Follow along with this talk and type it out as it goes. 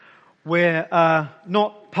We're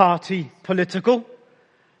not party political,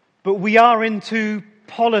 but we are into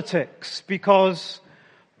politics because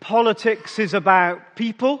politics is about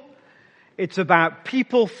people. It's about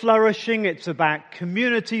people flourishing. It's about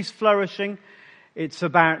communities flourishing. It's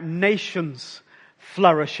about nations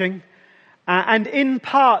flourishing. And in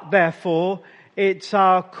part, therefore, it's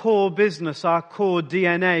our core business, our core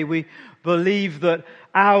DNA. We believe that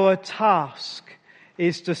our task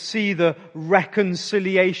is to see the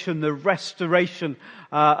reconciliation, the restoration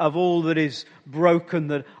of all that is broken,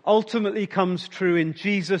 that ultimately comes true in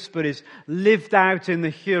Jesus, but is lived out in the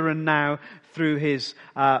here and now through His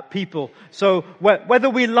people. So whether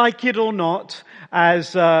we like it or not,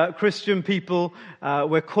 as Christian people,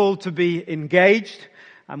 we're called to be engaged,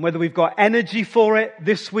 and whether we've got energy for it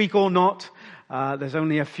this week or not, there's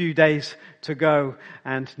only a few days to go,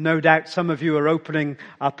 and no doubt some of you are opening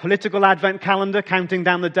a political advent calendar, counting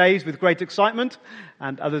down the days with great excitement,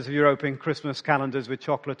 and others of you are opening Christmas calendars with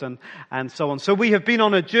chocolate and so on. So we have been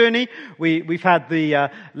on a journey. We've had the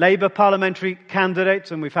Labour parliamentary candidate,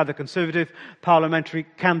 and we've had the Conservative parliamentary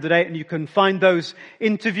candidate, and you can find those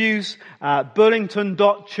interviews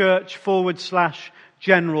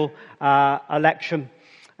burlington.church/general election.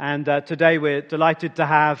 And today we're delighted to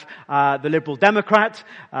have the Liberal Democrat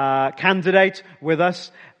candidate with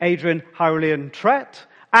us, Adrian Howley-Trett,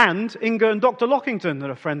 and Inga and Dr. Lockington, that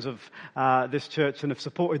are friends of this church and have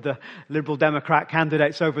supported the Liberal Democrat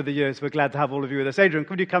candidates over the years. We're glad to have all of you with us. Adrian,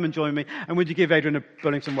 could you come and join me? And would you give Adrian a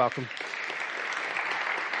Burlington welcome?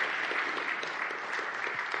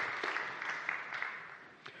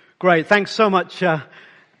 Great. Thanks so much,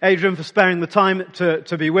 Adrian, for sparing the time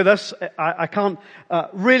to be with us. I can't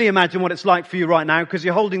really imagine what it's like for you right now, because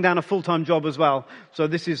you're holding down a full-time job as well. So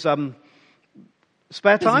this is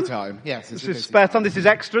spare time? Busy time, yes. This is spare time. This is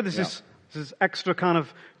extra. This is extra kind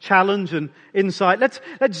of challenge and insight. Let's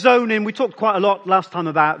zone in. We talked quite a lot last time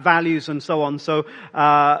about values and so on. So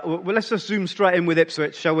let's just zoom straight in with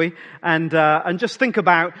Ipswich, shall we? And just think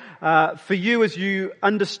about for you as you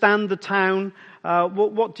understand the town.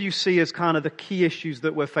 What do you see as kind of the key issues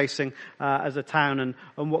that we're facing as a town, and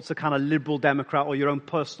what's the kind of Liberal Democrat or your own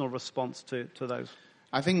personal response to those?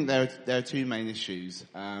 I think there are two main issues.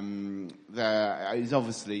 There is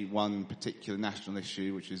obviously one particular national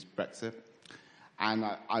issue, which is Brexit. And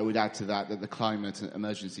I would add to that the climate and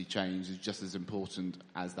emergency change is just as important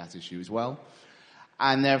as that issue as well.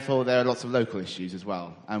 And therefore there are lots of local issues as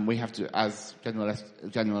well. And we have to, as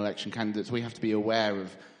general election candidates, we have to be aware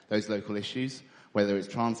of those local issues, whether it's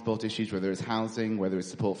transport issues, whether it's housing, whether it's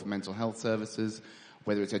support for mental health services,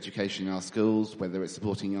 whether it's education in our schools, whether it's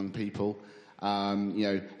supporting young people.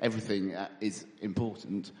 Everything is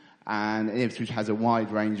important. And Ipswich has a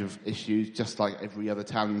wide range of issues, just like every other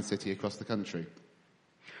town and city across the country.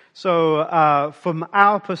 So from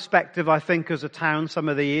our perspective, I think as a town, some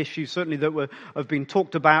of the issues certainly that have been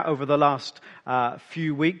talked about over the last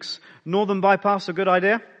few weeks. Northern Bypass, a good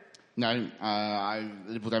idea? No,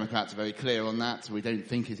 the Liberal Democrats are very clear on that. We don't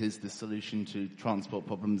think it is the solution to transport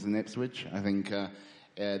problems in Ipswich. I think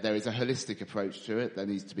there is a holistic approach to it. There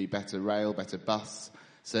needs to be better rail, better bus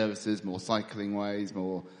services, more cycling ways,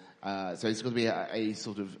 more. So it's got to be a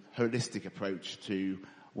sort of holistic approach to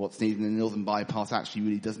what's needed. And the Northern Bypass actually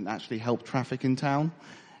really doesn't actually help traffic in town.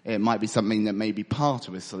 It might be something that may be part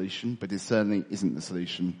of a solution, but it certainly isn't the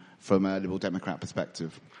solution from a Liberal Democrat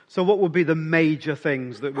perspective. So what would be the major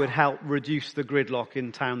things that would help reduce the gridlock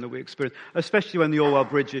in town that we experience, especially when the Orwell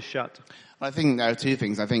Bridge is shut? I think there are two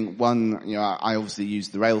things. I think one, I obviously use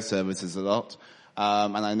the rail services a lot,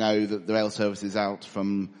 and I know that the rail services out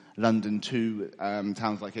from London to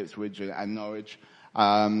towns like Ipswich and Norwich,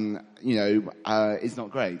 is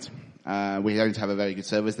not great. We don't have a very good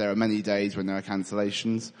service. There are many days when there are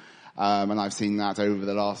cancellations, and I've seen that over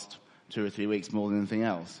the last 2 or 3 weeks more than anything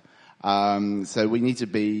else. So we need to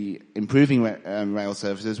be improving rail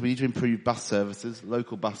services. We need to improve bus services.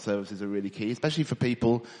 Local bus services are really key, especially for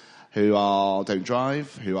people who don't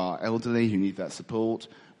drive, who are elderly, who need that support.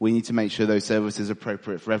 We need to make sure those services are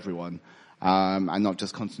appropriate for everyone, and not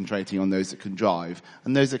just concentrating on those that can drive.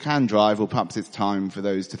 And those that can drive, well, perhaps it's time for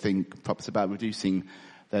those to think perhaps about reducing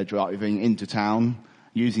their driving into town,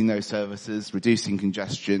 using those services, reducing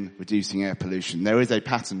congestion, reducing air pollution. There is a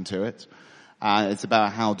pattern to it. It's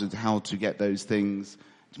about how to get those things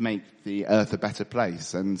to make the earth a better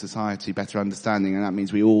place and society better understanding. And that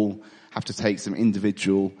means we all have to take some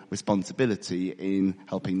individual responsibility in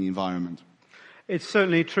helping the environment. It's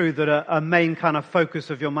certainly true that a main kind of focus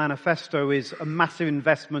of your manifesto is a massive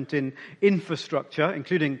investment in infrastructure,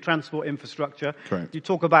 including transport infrastructure. Correct. You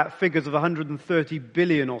talk about figures of 130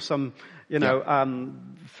 billion or some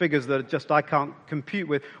figures that just I can't compute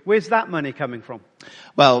with. Where's that money coming from?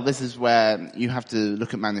 Well, this is where you have to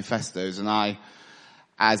look at manifestos, and I,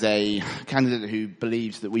 as a candidate who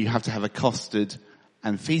believes that we have to have a costed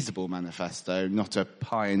and feasible manifesto, not a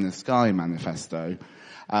pie-in-the-sky manifesto.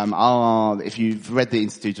 If you've read the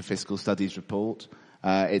Institute of Fiscal Studies report,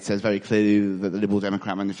 it says very clearly that the Liberal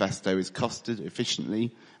Democrat manifesto is costed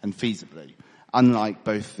efficiently and feasibly. Unlike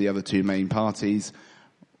both the other two main parties,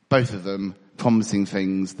 both of them promising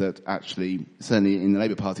things that actually, certainly in the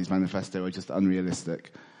Labour Party's manifesto, are just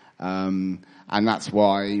unrealistic. And that's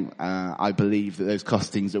why I believe that those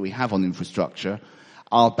costings that we have on infrastructure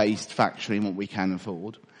are based factually on what we can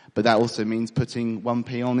afford. But that also means putting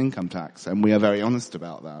 1p on income tax, and we are very honest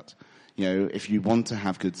about that. If you want to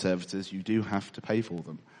have good services, you do have to pay for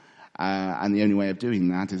them. And the only way of doing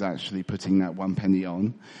that is actually putting that 1 penny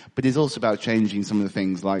on. But it's also about changing some of the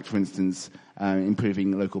things like, for instance,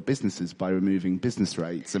 improving local businesses by removing business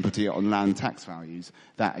rates and putting it on land tax values.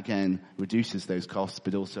 That, again, reduces those costs,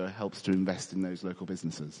 but also helps to invest in those local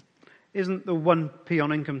businesses. Isn't the 1p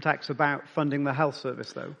on income tax about funding the health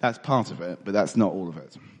service, though? That's part of it, but that's not all of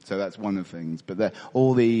it. So that's one of the things. But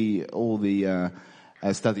all the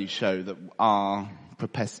studies show that our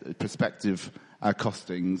prospective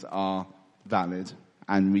costings are valid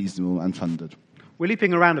and reasonable and funded. We're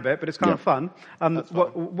leaping around a bit, but it's kind of fun.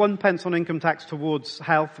 1 pence on income tax towards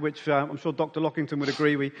health, which I'm sure Dr. Lockington would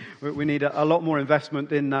agree we need a lot more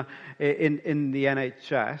investment in the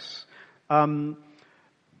NHS.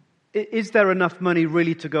 Is there enough money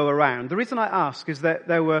really to go around? The reason I ask is that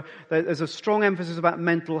there's a strong emphasis about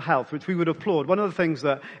mental health, which we would applaud. One of the things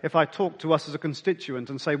that, if I talk to us as a constituent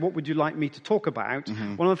and say, what would you like me to talk about?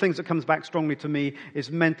 One of the things that comes back strongly to me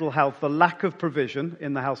is mental health, the lack of provision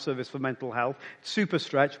in the health service for mental health. Super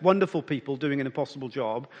stretched, wonderful people doing an impossible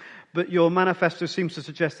job. But your manifesto seems to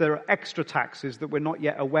suggest there are extra taxes that we're not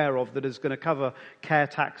yet aware of that is going to cover care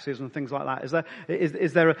taxes and things like that.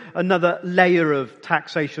 Is there another layer of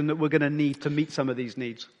taxation that we're going to need to meet some of these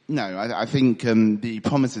needs? No, I think the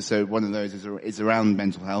promises, so one of those is around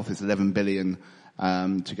mental health. It's 11 billion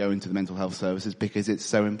to go into the mental health services because it's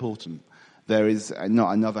so important. There is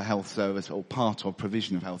not another health service or part of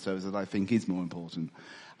provision of health services that I think is more important.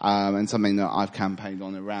 And something that I've campaigned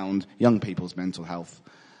on around young people's mental health,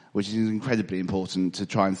 which is incredibly important to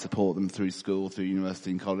try and support them through school, through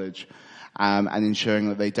university and college, and ensuring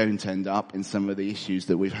that they don't end up in some of the issues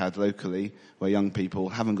that we've had locally, where young people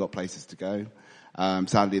haven't got places to go.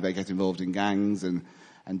 Sadly, they get involved in gangs and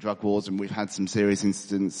drug wars, and we've had some serious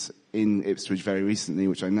incidents in Ipswich very recently,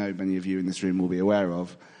 which I know many of you in this room will be aware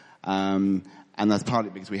of. And that's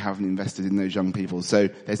partly because we haven't invested in those young people. So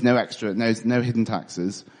there's no hidden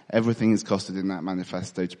taxes. Everything is costed in that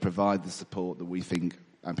manifesto to provide the support that we think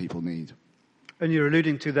people need. And you're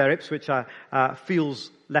alluding to there, Ipswich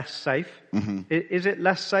feels less safe. Is it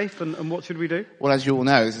less safe, and what should we do? Well, as you all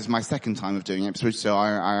know, this is my second time of doing Ipswich, so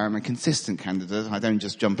I am a consistent candidate. I don't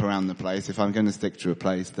just jump around the place. If I'm going to stick to a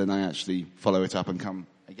place, then I actually follow it up and come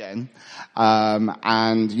again. I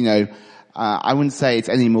wouldn't say it's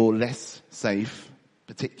any more less safe,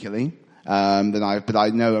 particularly, but I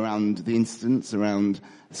know around the incidents, around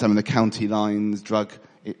some of the county lines, drug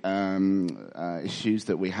issues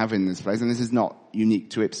that we have in this place, and this is not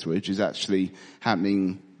unique to Ipswich, is actually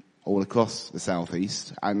happening all across the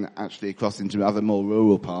southeast and actually across into other more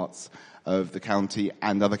rural parts of the county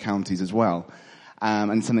and other counties as well,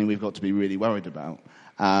 and something we've got to be really worried about.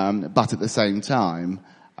 But at the same time,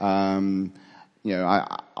 I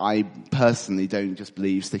personally don't just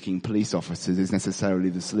believe sticking police officers is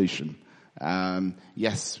necessarily the solution.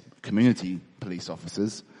 Yes, community police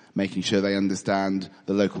officers, making sure they understand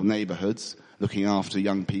the local neighbourhoods, looking after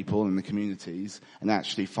young people in the communities, and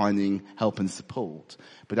actually finding help and support.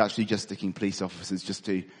 But actually just sticking police officers just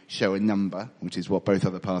to show a number, which is what both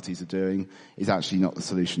other parties are doing, is actually not the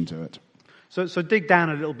solution to it. So dig down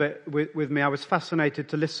a little bit with me. I was fascinated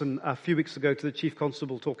to listen a few weeks ago to the Chief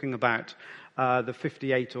Constable talking about the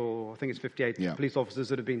 58, or I think it's 58 police officers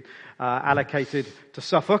that have been allocated to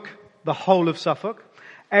Suffolk, the whole of Suffolk.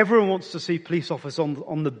 Everyone wants to see police officers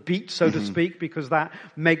on the beat, so to speak, because that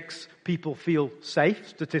makes people feel safe,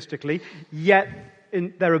 statistically. Yet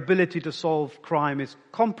their ability to solve crime is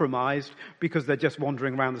compromised because they're just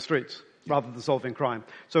wandering around the streets rather than solving crime.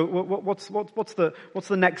 So what's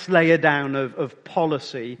the next layer down of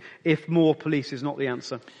policy if more police is not the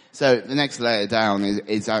answer? So the next layer down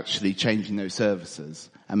is actually changing those services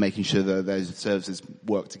and making sure that those services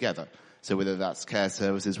work together. So whether that's care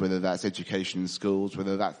services, whether that's education in schools,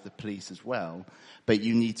 whether that's the police as well. But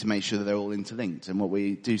you need to make sure that they're all interlinked. And what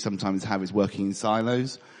we do sometimes have is working in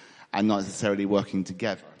silos and not necessarily working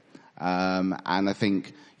together. And I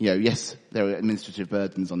think, yes, there are administrative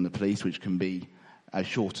burdens on the police which can be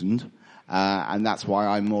shortened. And that's why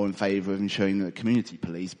I'm more in favour of ensuring the community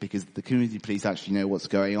police, because the community police actually know what's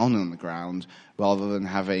going on the ground, rather than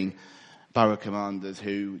having borough commanders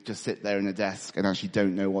who just sit there in a desk and actually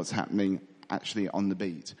don't know what's happening actually on the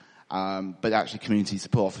beat. But actually community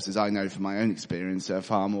support officers, I know from my own experience, are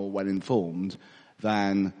far more well informed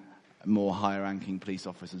than more higher ranking police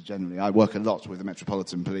officers generally. I work a lot with the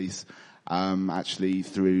Metropolitan Police, actually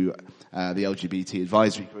through the LGBT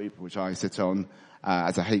advisory group, which I sit on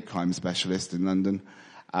as a hate crime specialist in London,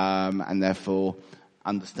 and therefore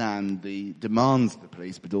understand the demands of the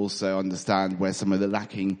police, but also understand where some of the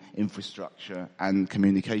lacking infrastructure and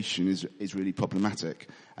communication is really problematic.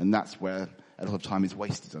 And that's where a lot of time is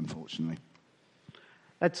wasted, unfortunately.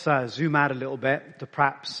 Let's zoom out a little bit to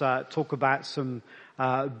perhaps talk about some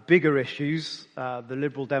bigger issues. The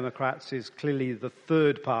Liberal Democrats is clearly the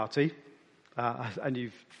third party, and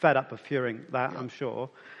you've fed up of hearing that, I'm sure.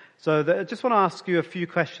 So I just want to ask you a few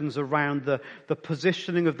questions around the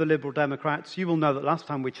positioning of the Liberal Democrats. You will know that last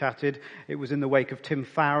time we chatted, it was in the wake of Tim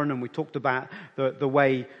Farron, and we talked about the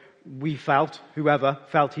way we felt, whoever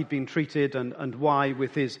felt he'd been treated and why,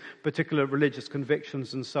 with his particular religious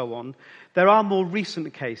convictions and so on. There are more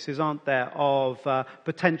recent cases, aren't there, of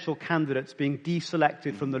potential candidates being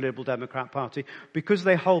deselected from the Liberal Democrat Party because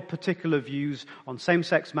they hold particular views on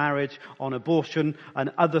same-sex marriage, on abortion,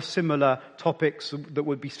 and other similar topics that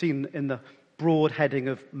would be seen in the broad heading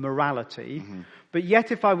of morality. Mm-hmm. But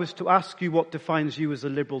yet, if I was to ask you what defines you as a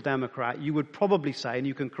Liberal Democrat, you would probably say, and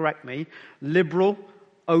you can correct me, liberal,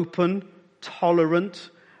 open, tolerant,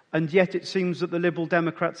 and yet it seems that the Liberal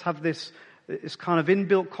Democrats have this kind of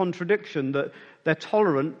inbuilt contradiction that they're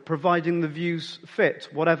tolerant providing the views fit,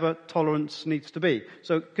 whatever tolerance needs to be.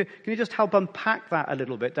 So can you just help unpack that a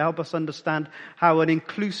little bit to help us understand how an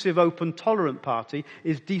inclusive, open, tolerant party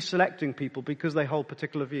is deselecting people because they hold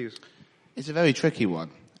particular views? It's a very tricky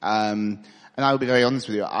one. And I will be very honest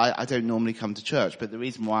with you, I don't normally come to church, but the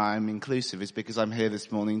reason why I'm inclusive is because I'm here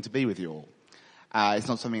this morning to be with you all. It's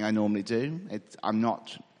not something I normally do. I'm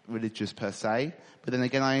not religious per se, but then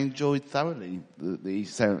again, I enjoyed thoroughly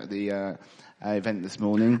the event this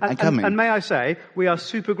morning and coming. And may I say, we are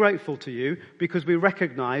super grateful to you because we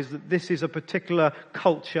recognise that this is a particular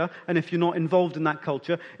culture, and if you're not involved in that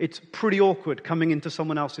culture, it's pretty awkward coming into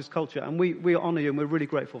someone else's culture, and we honour you and we're really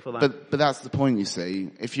grateful for that. But that's the point, you see.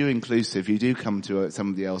 If you're inclusive, you do come to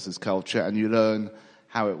somebody else's culture and you learn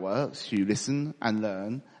how it works, you listen and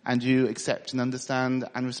learn, and you accept and understand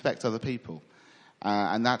and respect other people.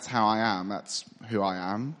 And that's how I am. That's who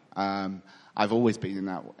I am. I've always been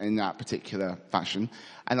in that particular fashion.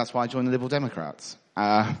 And that's why I joined the Liberal Democrats.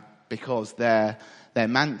 Because their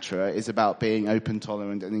mantra is about being open,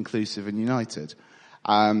 tolerant and inclusive and united.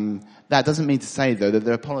 That doesn't mean to say, though, that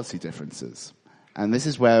there are policy differences. And this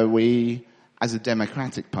is where we, as a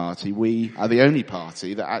democratic party, we are the only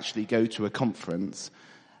party that actually go to a conference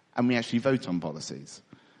and we actually vote on policies.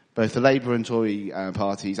 Both the Labour and Tory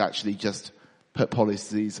parties actually just put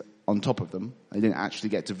policies on top of them. They didn't actually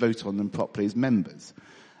get to vote on them properly as members.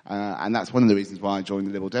 And that's one of the reasons why I joined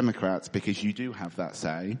the Liberal Democrats, because you do have that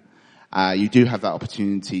say. You do have that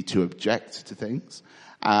opportunity to object to things.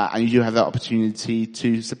 And you do have that opportunity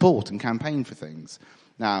to support and campaign for things.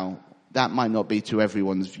 Now, that might not be to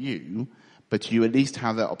everyone's view, but you at least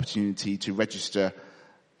have that opportunity to register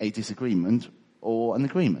a disagreement or an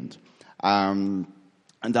agreement.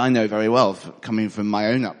 And I know very well, coming from my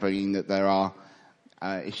own upbringing, that there are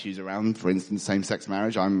issues around, for instance, same-sex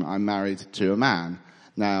marriage. I'm married to a man.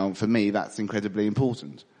 Now, for me, that's incredibly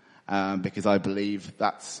important, because I believe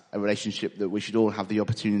that's a relationship that we should all have the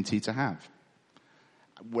opportunity to have,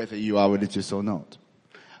 whether you are religious or not.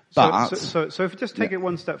 But So if we just take it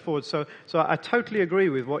one step forward, so I totally agree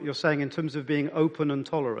with what you're saying in terms of being open and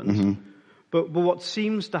tolerant. Mm-hmm. But what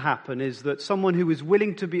seems to happen is that someone who is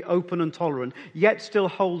willing to be open and tolerant, yet still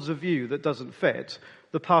holds a view that doesn't fit,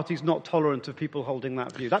 the party's not tolerant of people holding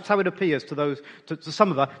that view. That's how it appears to those, to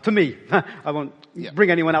some of us, to me. I won't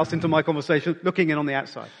bring anyone else into my conversation, looking in on the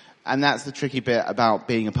outside. And that's the tricky bit about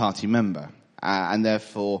being a party member. And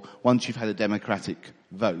therefore, once you've had a democratic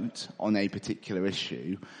vote on a particular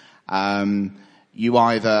issue, you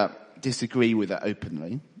either disagree with it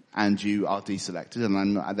openly and you are deselected,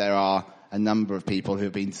 and there are a number of people who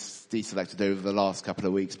have been deselected over the last couple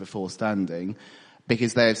of weeks before standing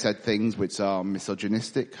because they have said things which are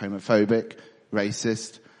misogynistic, homophobic,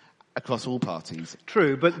 racist, across all parties.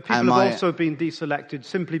 True, but people have also been deselected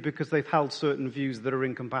simply because they've held certain views that are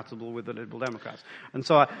incompatible with the Liberal Democrats. And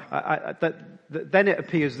so then it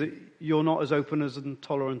appears that you're not as open and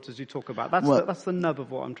tolerant as you talk about. That's the nub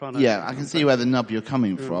of what I'm trying to... Yeah, I can see where the nub you're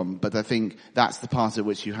coming from, but I think that's the part at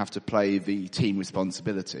which you have to play the team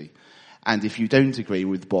responsibility. And if you don't agree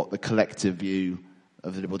with what the collective view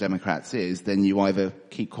of the Liberal Democrats is, then you either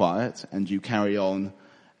keep quiet and you carry on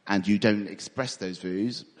and you don't express those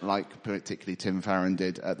views, like particularly Tim Farron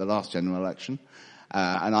did at the last general election.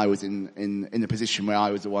 And I was in a position where I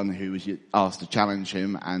was the one who was asked to challenge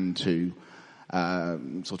him and to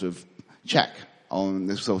sort of check on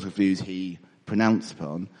the sort of views he pronounced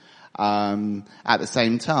upon. At the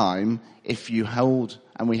same time, if you hold,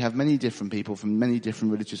 and we have many different people from many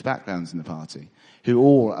different religious backgrounds in the party, who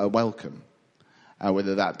all are welcome,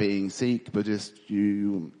 whether that being Sikh, Buddhist,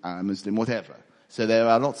 Jew, Muslim, whatever. So there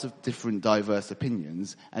are lots of different diverse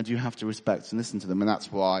opinions, and you have to respect and listen to them, and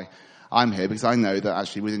that's why I'm here, because I know that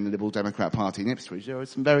actually within the Liberal Democrat Party in Ipswich there are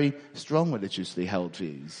some very strong religiously held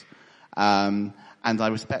views. And I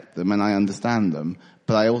respect them and I understand them,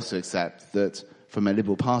 but I also accept that from a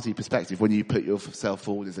Liberal Party perspective, when you put yourself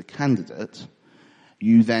forward as a candidate,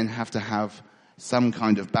 you then have to have some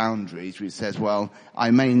kind of boundaries which says, well,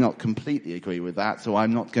 I may not completely agree with that, so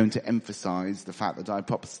I'm not going to emphasise the fact that I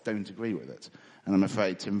perhaps don't agree with it. And I'm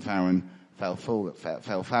afraid Tim Farron fell foul of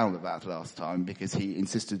that last time because he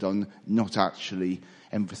insisted on not actually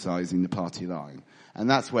emphasising the party line. And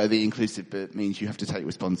that's where the inclusive bit means you have to take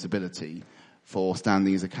responsibility for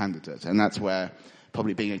standing as a candidate. And that's where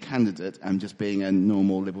probably being a candidate and just being a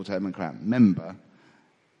normal Liberal Democrat member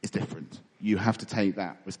is different. You have to take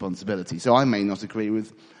that responsibility. So I may not agree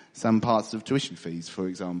with some parts of tuition fees, for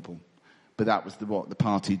example, but that was what the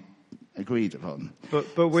party agreed upon.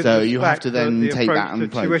 But with so you have to then take that and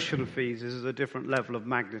approach. Tuition fees is a different level of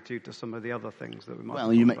magnitude to some of the other things that we might.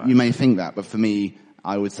 Well, you may think that, but for me,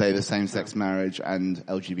 I would say the same-sex marriage and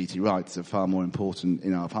LGBT rights are far more important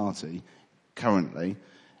in our party currently,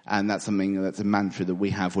 and that's something that's a mantra that we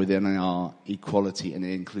have within our equality and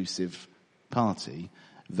inclusive party.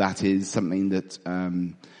 That is something that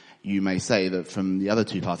you may say that from the other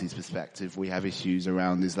two parties' perspective, we have issues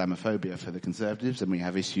around Islamophobia for the Conservatives and we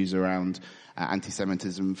have issues around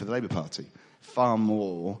anti-Semitism for the Labour Party. Far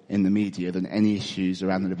more in the media than any issues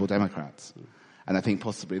around the Liberal Democrats. And I think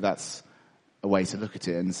possibly that's a way to look at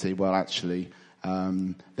it and see, well, actually,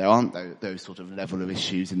 there aren't those sort of level of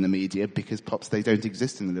issues in the media because perhaps they don't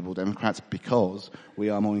exist in the Liberal Democrats because we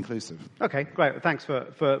are more inclusive. Okay, great. Thanks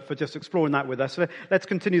for just exploring that with us. So let's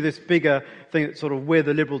continue this bigger thing that's sort of where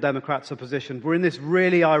the Liberal Democrats are positioned. We're in this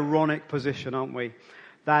really ironic position, aren't we?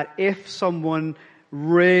 That if someone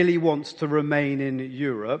really wants to remain in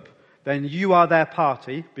Europe, then you are their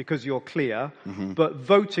party because you're clear, but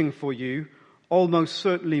voting for you almost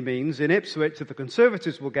certainly means in Ipswich that the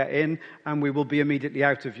Conservatives will get in and we will be immediately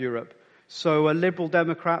out of Europe. So a Liberal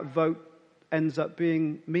Democrat vote ends up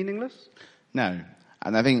being meaningless? No.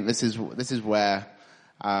 And I think this is where,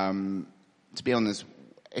 to be honest,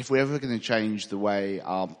 if we're ever going to change the way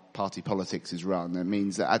our party politics is run, it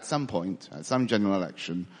means that at some point, at some general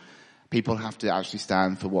election, people have to actually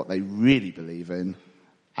stand for what they really believe in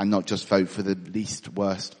and not just vote for the least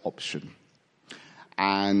worst option.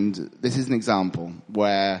 And this is an example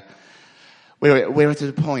where we're at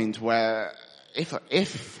a point where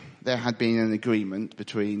if there had been an agreement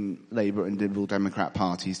between Labour and Liberal Democrat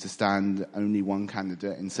parties to stand only one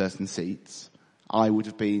candidate in certain seats, I would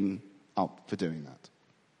have been up for doing that.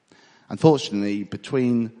 Unfortunately,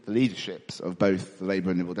 between the leaderships of both the Labour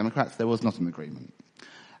and Liberal Democrats, there was not an agreement.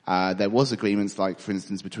 There was agreements like, for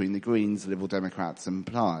instance, between the Greens, the Liberal Democrats and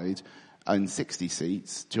Plaid on 60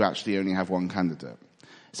 seats to actually only have one candidate.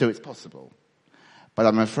 So it's possible. But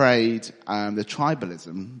I'm afraid the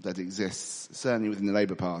tribalism that exists, certainly within the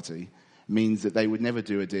Labour Party, means that they would never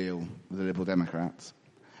do a deal with the Liberal Democrats.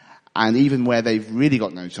 And even where they've really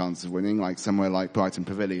got no chance of winning, like somewhere like Brighton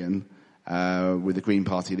Pavilion, with the Green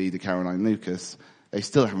Party leader Caroline Lucas, they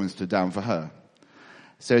still haven't stood down for her.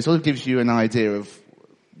 So it sort of gives you an idea of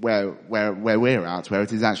where we're at, where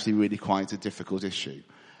it is actually really quite a difficult issue.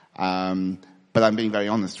 But I'm being very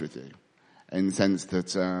honest with you, in the sense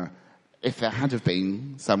that if there had have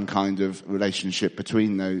been some kind of relationship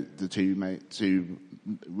between the two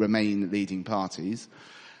remain leading parties,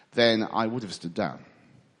 then I would have stood down.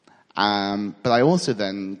 But I also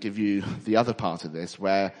then give you the other part of this,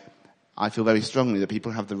 where I feel very strongly that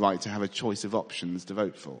people have the right to have a choice of options to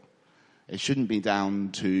vote for. It shouldn't be down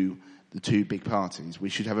to the two big parties. We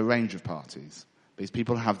should have a range of parties, because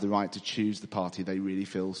people have the right to choose the party they really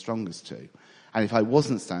feel strongest to. And if I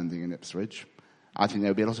wasn't standing in Ipswich, I think there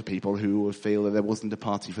would be a lot of people who would feel that there wasn't a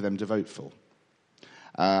party for them to vote for.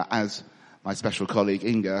 As my special colleague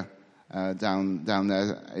Inga down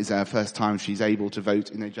there is her first time she's able to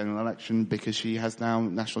vote in a general election because she has now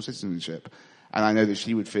national citizenship. And I know that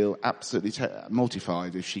she would feel absolutely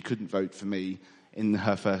mortified if she couldn't vote for me in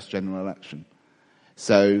her first general election.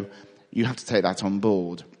 So you have to take that on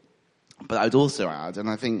board. But I'd also add, and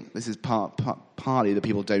I think this is partly that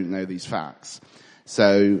people don't know these facts.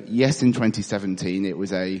 So yes, in 2017 it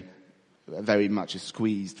was a very much a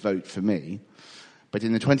squeezed vote for me. But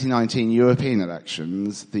in the 2019 European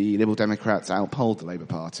elections, the Liberal Democrats outpolled the Labour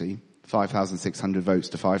Party, 5,600 votes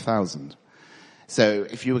to 5,000. So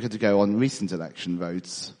if you were to go on recent election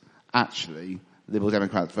votes, actually, Liberal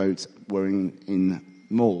Democrat votes were in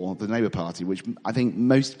more than the Labour Party, which I think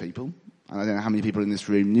most people, and I don't know how many people in this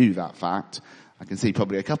room knew that fact, I can see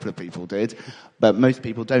probably a couple of people did, but most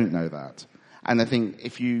people don't know that. And I think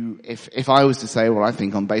if I was to say, well, I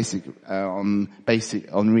think on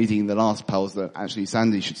reading the last polls that actually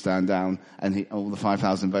Sandy should stand down and all the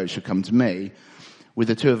 5,000 votes should come to me, with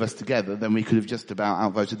the two of us together, then we could have just about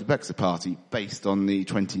outvoted the Brexit Party based on the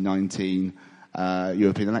 2019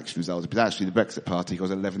 European election results. But actually the Brexit Party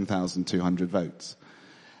got 11,200 votes.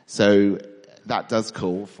 So that does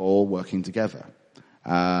call for working together.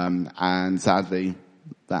 And sadly,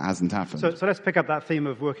 that hasn't happened. So let's pick up that theme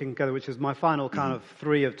of working together, which is my final kind of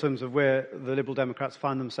three in terms of where the Liberal Democrats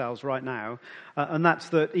find themselves right now. And that's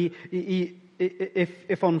that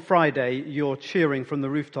if on Friday you're cheering from the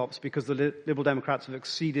rooftops because the Liberal Democrats have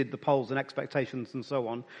exceeded the polls and expectations and so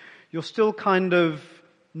on, you're still kind of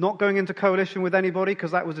not going into coalition with anybody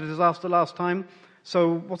because that was a disaster last time.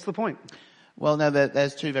 So what's the point? Well, no,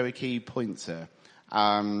 there's two very key points here.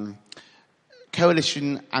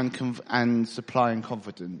 Coalition and supply and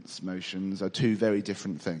confidence motions are two very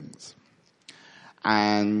different things.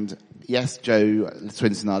 And yes, Joe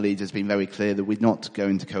Swinson, our leader, has been very clear that we'd not go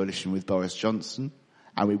into coalition with Boris Johnson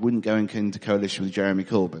and we wouldn't go into coalition with Jeremy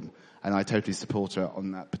Corbyn. And I totally support her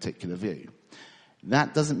on that particular view.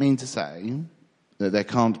 That doesn't mean to say that there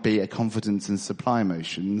can't be a confidence and supply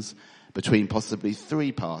motions between possibly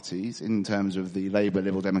three parties in terms of the Labour,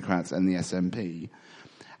 Liberal Democrats and the SNP.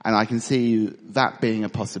 And I can see that being a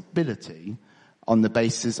possibility on the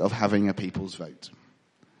basis of having a people's vote.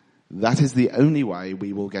 That is the only way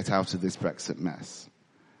we will get out of this Brexit mess.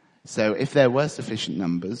 So if there were sufficient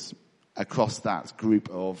numbers across that group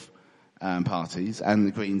of parties, and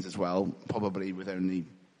the Greens as well, probably with only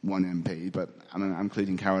one MP, but I'm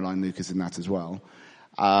including Caroline Lucas in that as well,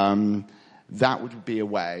 that would be a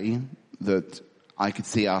way that I could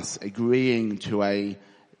see us agreeing to a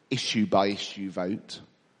issue-by-issue vote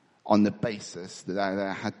on the basis that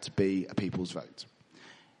there had to be a people's vote.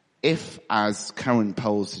 If, as current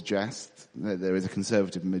polls suggest, that there is a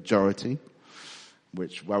Conservative majority,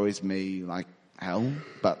 which worries me like hell,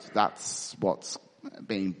 but that's what's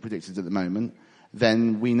being predicted at the moment,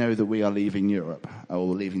 then we know that we are leaving Europe, or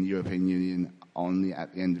leaving the European Union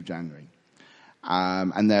at the end of January.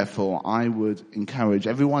 And therefore, I would encourage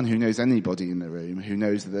everyone who knows anybody in the room who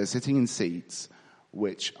knows that they're sitting in seats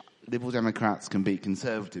which Liberal Democrats can beat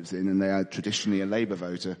Conservatives in, and they are traditionally a Labour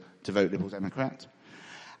voter, to vote Liberal Democrat.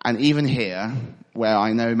 And even here, where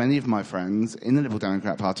I know many of my friends in the Liberal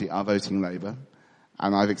Democrat Party are voting Labour,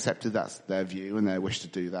 and I've accepted that's their view and their wish to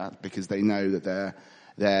do that because they know that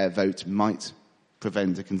their vote might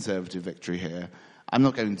prevent a Conservative victory here. I'm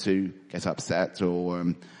not going to get upset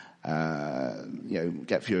or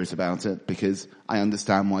get furious about it because I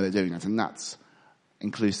understand why they're doing it, and that's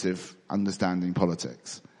inclusive, understanding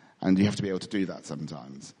politics. And you have to be able to do that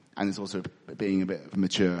sometimes. And it's also being a bit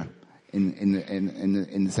mature in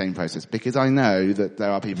the same process. Because I know that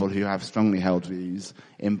there are people who have strongly held views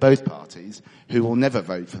in both parties who will never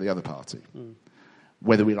vote for the other party,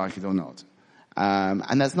 whether we like it or not.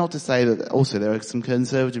 And that's not to say that also there are some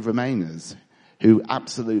Conservative Remainers who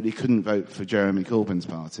absolutely couldn't vote for Jeremy Corbyn's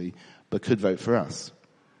party, but could vote for us.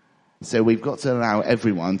 So we've got to allow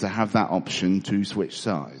everyone to have that option to switch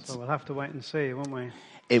sides. So we'll have to wait and see, won't we?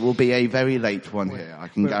 It will be a very late one here. I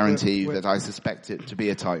can guarantee that I suspect it to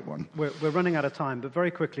be a tight one. We're running out of time, but very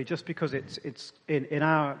quickly, just because it's in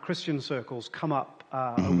our Christian circles come up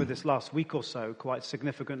over this last week or so quite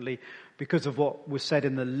significantly because of what was said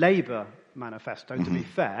in the Labour manifesto, to be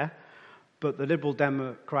fair, but the Liberal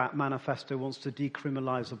Democrat manifesto wants to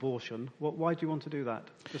decriminalise abortion. Why do you want to do that?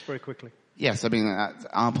 Just very quickly. Yes, I mean, not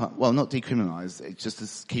decriminalise, it's just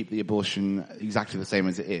to keep the abortion exactly the same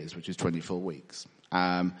as it is, which is 24 weeks.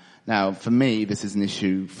 Now, for me, this is an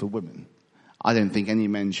issue for women. I don't think any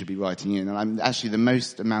men should be writing in. And the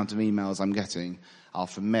most amount of emails I'm getting are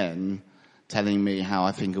from men telling me how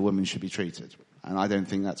I think a woman should be treated. And I don't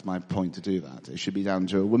think that's my point to do that. It should be down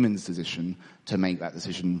to a woman's decision to make that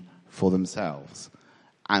decision for themselves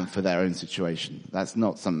and for their own situation. That's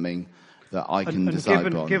not something that I can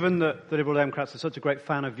decide on. Given that the Liberal Democrats are such a great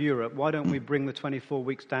fan of Europe, why don't we bring the 24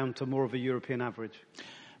 weeks down to more of a European average?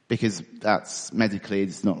 Because that's medically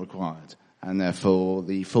it's not required. And therefore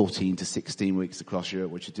the 14 to 16 weeks across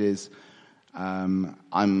Europe, which it is, I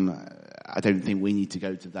don't think we need to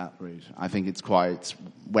go to that route. I think it's quite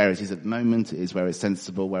where it is at the moment, is where it's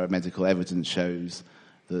sensible, where medical evidence shows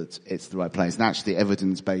that it's the right place. And actually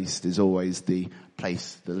evidence-based is always the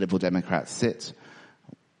place the Liberal Democrats sit.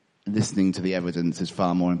 Listening to the evidence is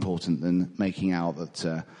far more important than making out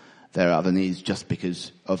that there are other needs just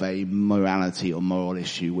because of a morality or moral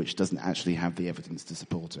issue which doesn't actually have the evidence to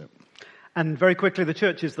support it. And very quickly, the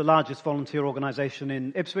church is the largest volunteer organisation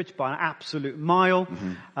in Ipswich by an absolute mile.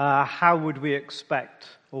 Mm-hmm. How would we expect,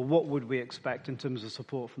 or what would we expect in terms of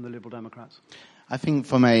support from the Liberal Democrats? I think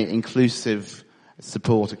from a inclusive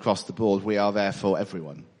support across the board, we are there for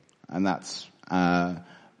everyone. And that's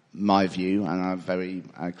my view, and I've very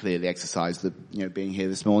clearly exercised that, being here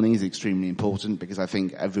this morning is extremely important because I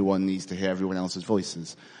think everyone needs to hear everyone else's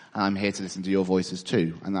voices. And I'm here to listen to your voices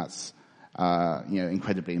too, and that's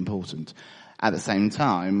incredibly important. At the same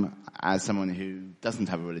time, as someone who doesn't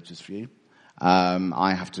have a religious view,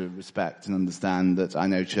 I have to respect and understand that I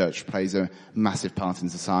know church plays a massive part in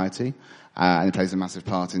society, and it plays a massive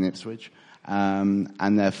part in Ipswich,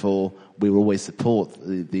 and therefore we will always support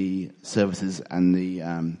the services and the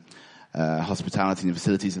hospitality and the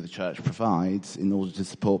facilities that the church provides in order to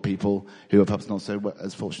support people who are perhaps not so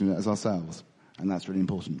as fortunate as ourselves, and that's really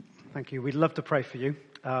important. Thank you. We'd love to pray for you.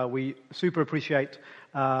 We super appreciate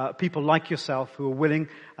people like yourself who are willing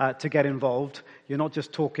to get involved. You're not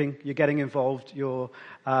just talking, you're getting involved. You're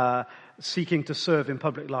seeking to serve in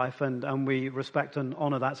public life, and we respect and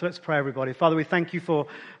honour that. So let's pray, everybody. Father, we thank you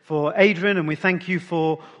for Adrian, and we thank you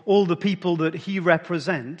for all the people that he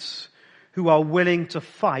represents who are willing to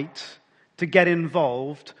fight, to get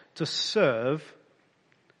involved, to serve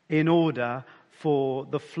in order for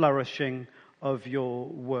the flourishing of your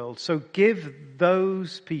world. So give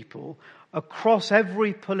those people across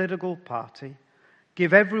every political party,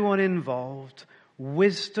 give everyone involved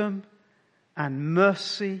wisdom and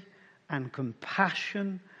mercy and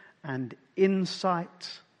compassion and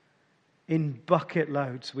insight in bucket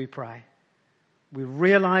loads, we pray. We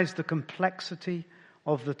realize the complexity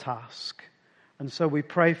of the task. And so we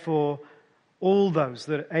pray for all those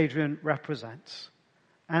that Adrian represents.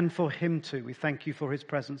 And for him too. We thank you for his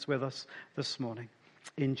presence with us this morning.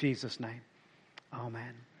 In Jesus' name.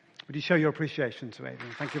 Amen. Would you show your appreciation to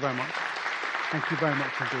Adrian? Thank you very much. Thank you very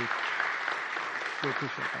much indeed. We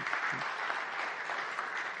appreciate that.